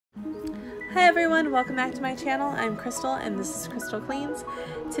Hi everyone, welcome back to my channel. I'm Crystal and this is Crystal Cleans.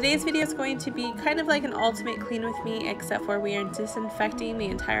 Today's video is going to be kind of like an ultimate clean with me, except for we are disinfecting the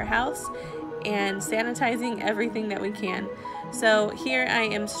entire house and sanitizing everything that we can. So here I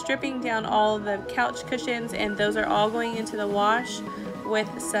am stripping down all the couch cushions, and those are all going into the wash with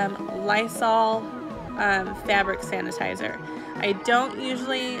some Lysol fabric sanitizer. I don't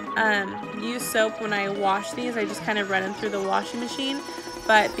usually use soap when I wash these. I just kind of run them through the washing machine.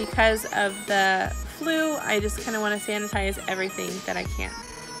 But because of the flu, I just kind of want to sanitize everything that I can.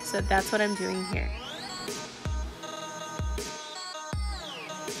 So that's what I'm doing here.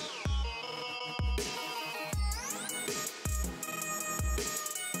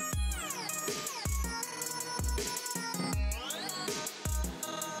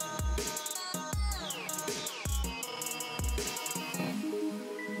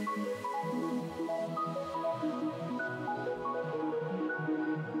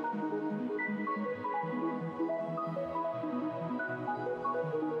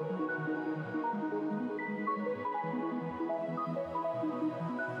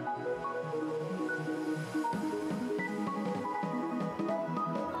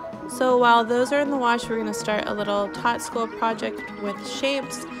 So while those are in the wash, we're going to start a little tot school project with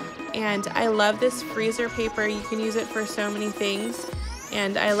shapes. And I love this freezer paper. You can use it for so many things.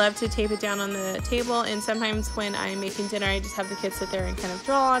 And I love to tape it down on the table. And sometimes when I'm making dinner, I just have the kids sit there and kind of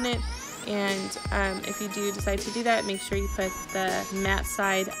draw on it. And if you do decide to do that, make sure you put the matte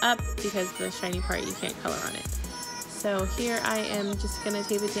side up, because the shiny part you can't color on it. So here I am just going to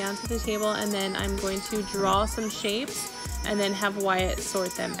tape it down to the table, and then I'm going to draw some shapes and then have Wyatt sort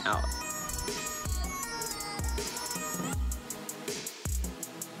them out.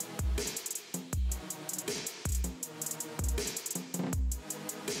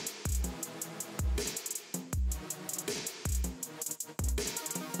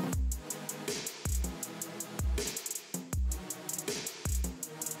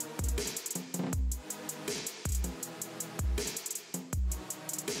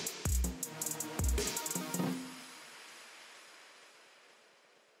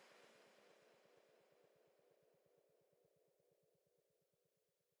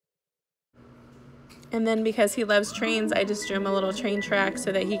 And then because he loves trains, I just drew him a little train track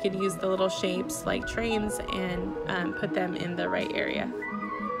so that he could use the little shapes like trains and put them in the right area.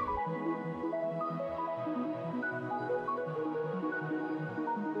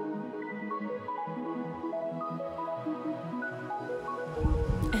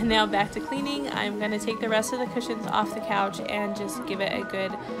 And now back to cleaning. I'm going to take the rest of the cushions off the couch and just give it a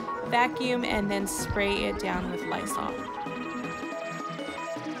good vacuum and then spray it down with Lysol.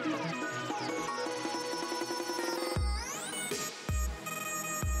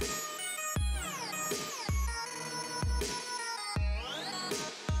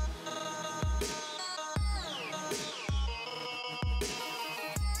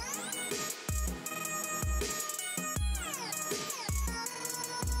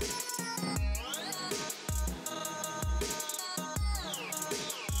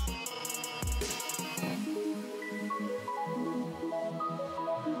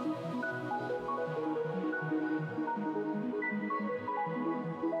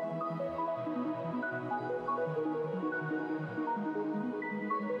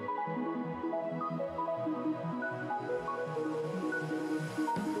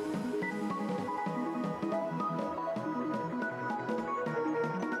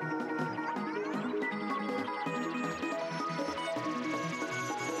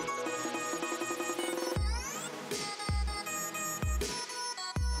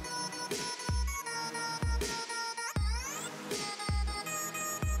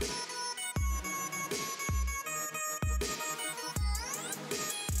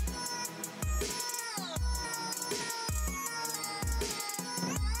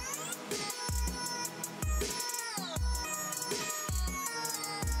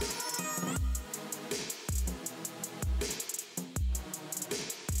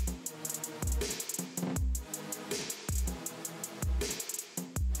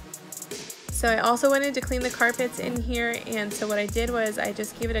 So I also wanted to clean the carpets in here, and so what I did was I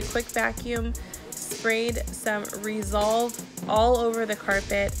just gave it a quick vacuum, sprayed some Resolve all over the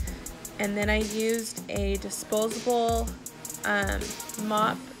carpet, and then I used a disposable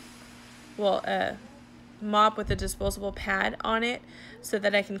mop with a disposable pad on it, so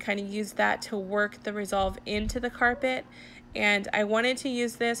that I can kind of use that to work the Resolve into the carpet. And I wanted to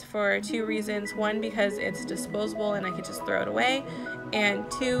use this for two reasons. One, because it's disposable and I could just throw it away, and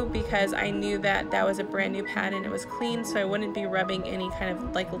two, because I knew that that was a brand new pad and it was clean, so I wouldn't be rubbing any kind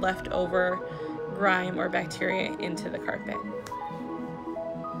of like leftover grime or bacteria into the carpet.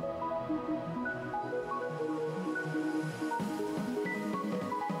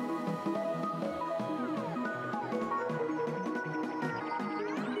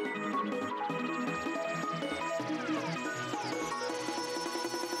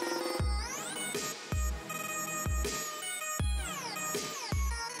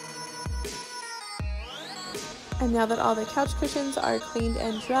 And now that all the couch cushions are cleaned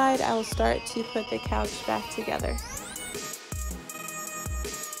and dried, I will start to put the couch back together.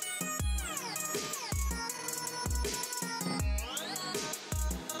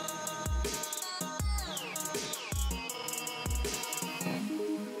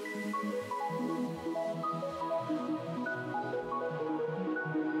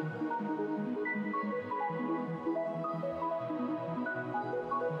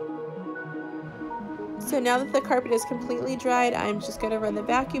 So now that the carpet is completely dried, I'm just going to run the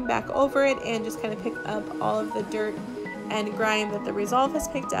vacuum back over it and just kind of pick up all of the dirt and grime that the Resolve has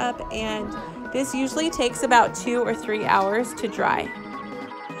picked up, and this usually takes about 2 or 3 hours to dry.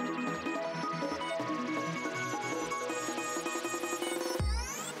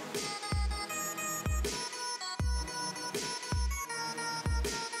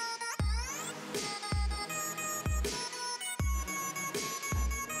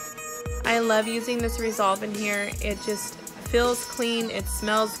 I love using this Resolve in here. It just feels clean, it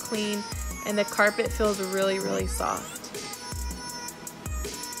smells clean, and the carpet feels really, really soft.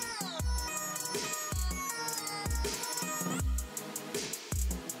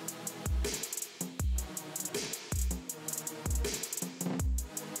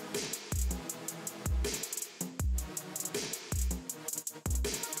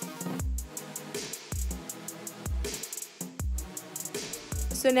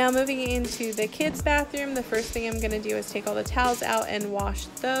 So now moving into the kids' bathroom, the first thing I'm going to do is take all the towels out and wash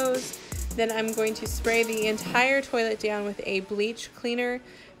those. Then I'm going to spray the entire toilet down with a bleach cleaner.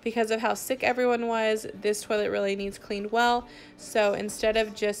 Because of how sick everyone was, this toilet really needs cleaned well. So instead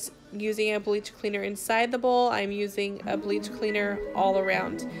of just using a bleach cleaner inside the bowl, I'm using a bleach cleaner all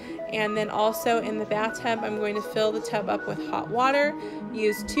around. And then also in the bathtub, I'm going to fill the tub up with hot water,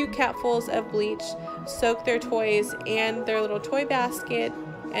 use 2 capfuls of bleach, soak their toys and their little toy basket,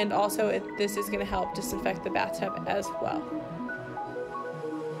 and also this is going to help disinfect the bathtub as well.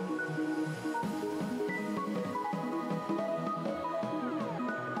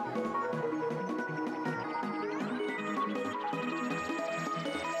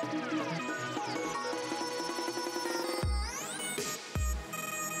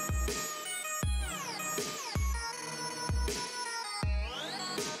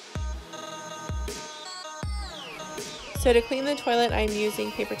 So to clean the toilet, I'm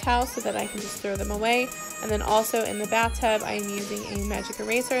using paper towels so that I can just throw them away. And then also in the bathtub, I'm using a magic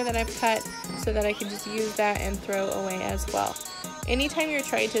eraser that I've cut so that I can just use that and throw away as well. Anytime you're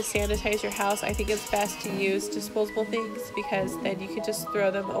trying to sanitize your house, I think it's best to use disposable things because then you can just throw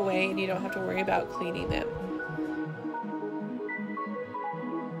them away and you don't have to worry about cleaning them.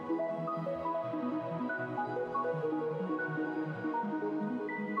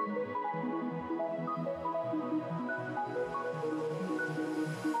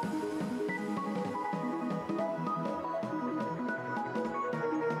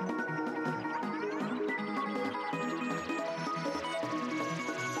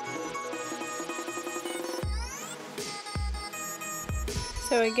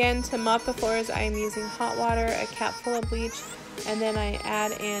 So again, to mop the floors, I'm using hot water, a cap full of bleach, and then I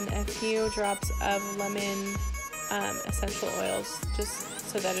add in a few drops of lemon essential oils just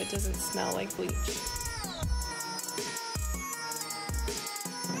so that it doesn't smell like bleach.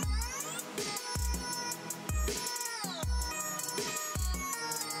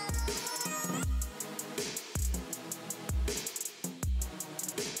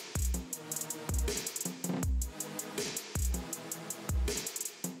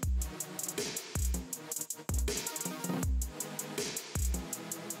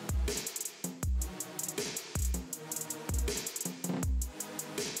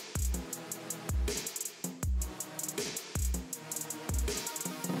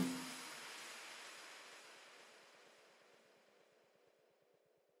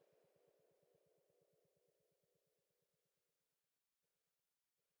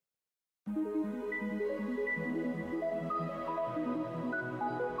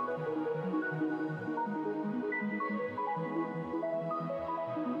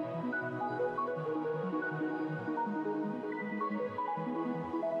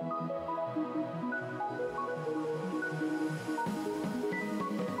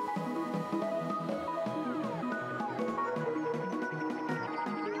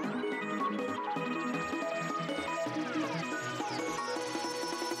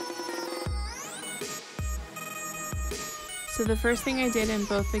 So the first thing I did in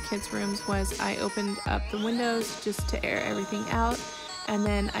both the kids' rooms was I opened up the windows just to air everything out, and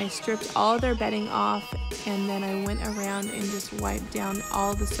then I stripped all their bedding off, and then I went around and just wiped down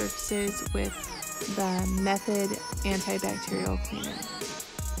all the surfaces with the Method antibacterial cleaner.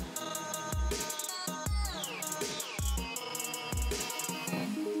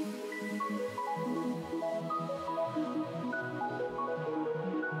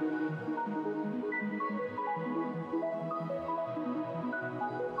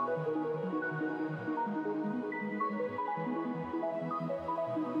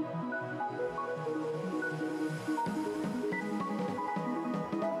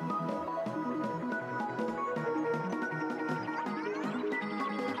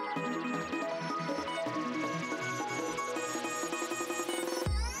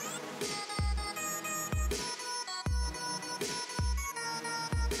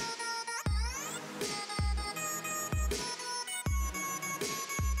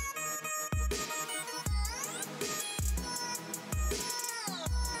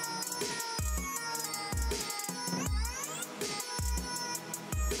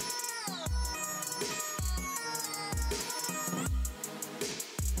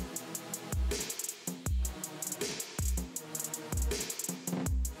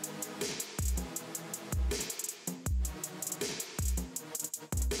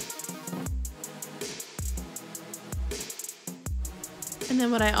 And then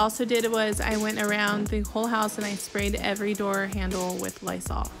what I also did was I went around the whole house and I sprayed every door handle with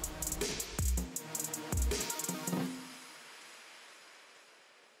Lysol.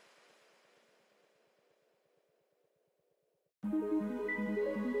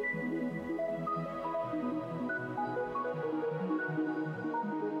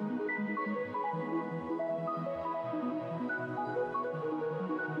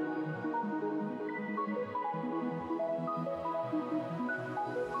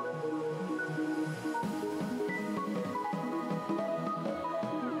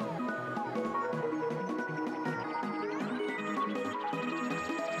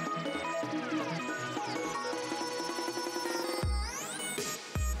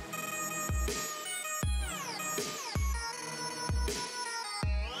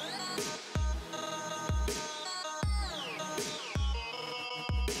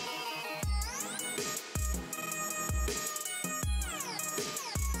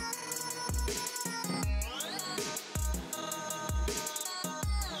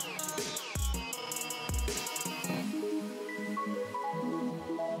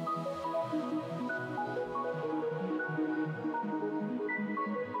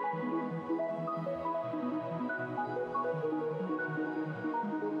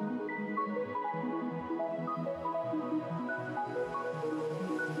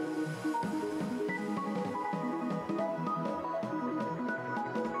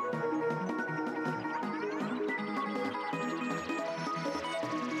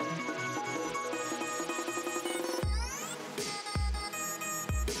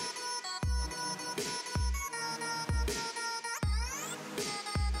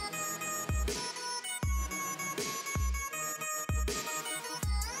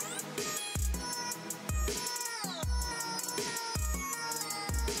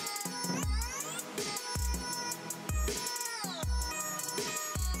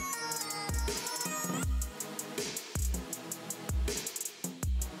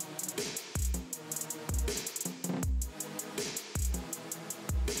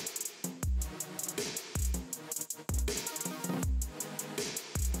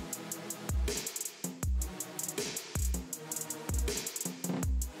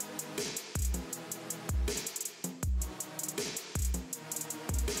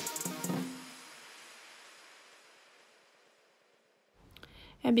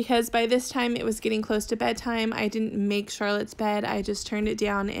 And because by this time it was getting close to bedtime, I didn't make Charlotte's bed. I just turned it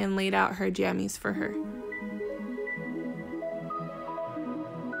down and laid out her jammies for her.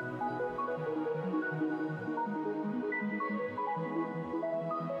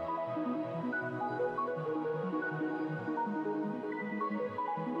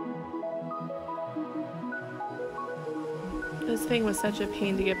 This thing was such a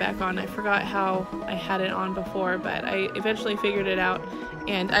pain to get back on. I forgot how I had it on before, but I eventually figured it out.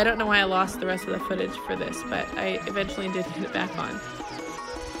 And I don't know why I lost the rest of the footage for this, but I eventually did get it back on.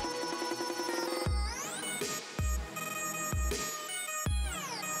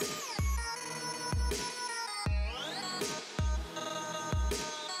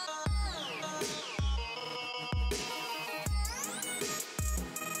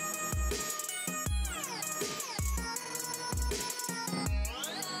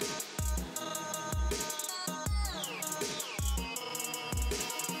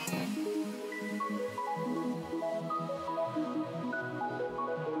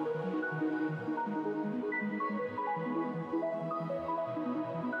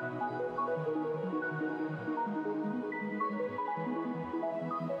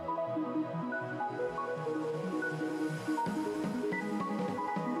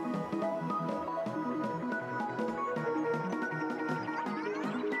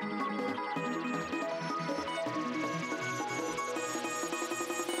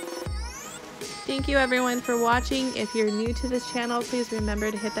 Thank you everyone for watching. If you're new to this channel, please remember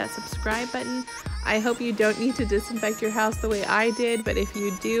to hit that subscribe button. I hope you don't need to disinfect your house the way I did, but if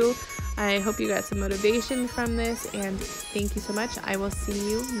you do, I hope you got some motivation from this, and thank you so much. I will see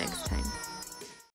you next time.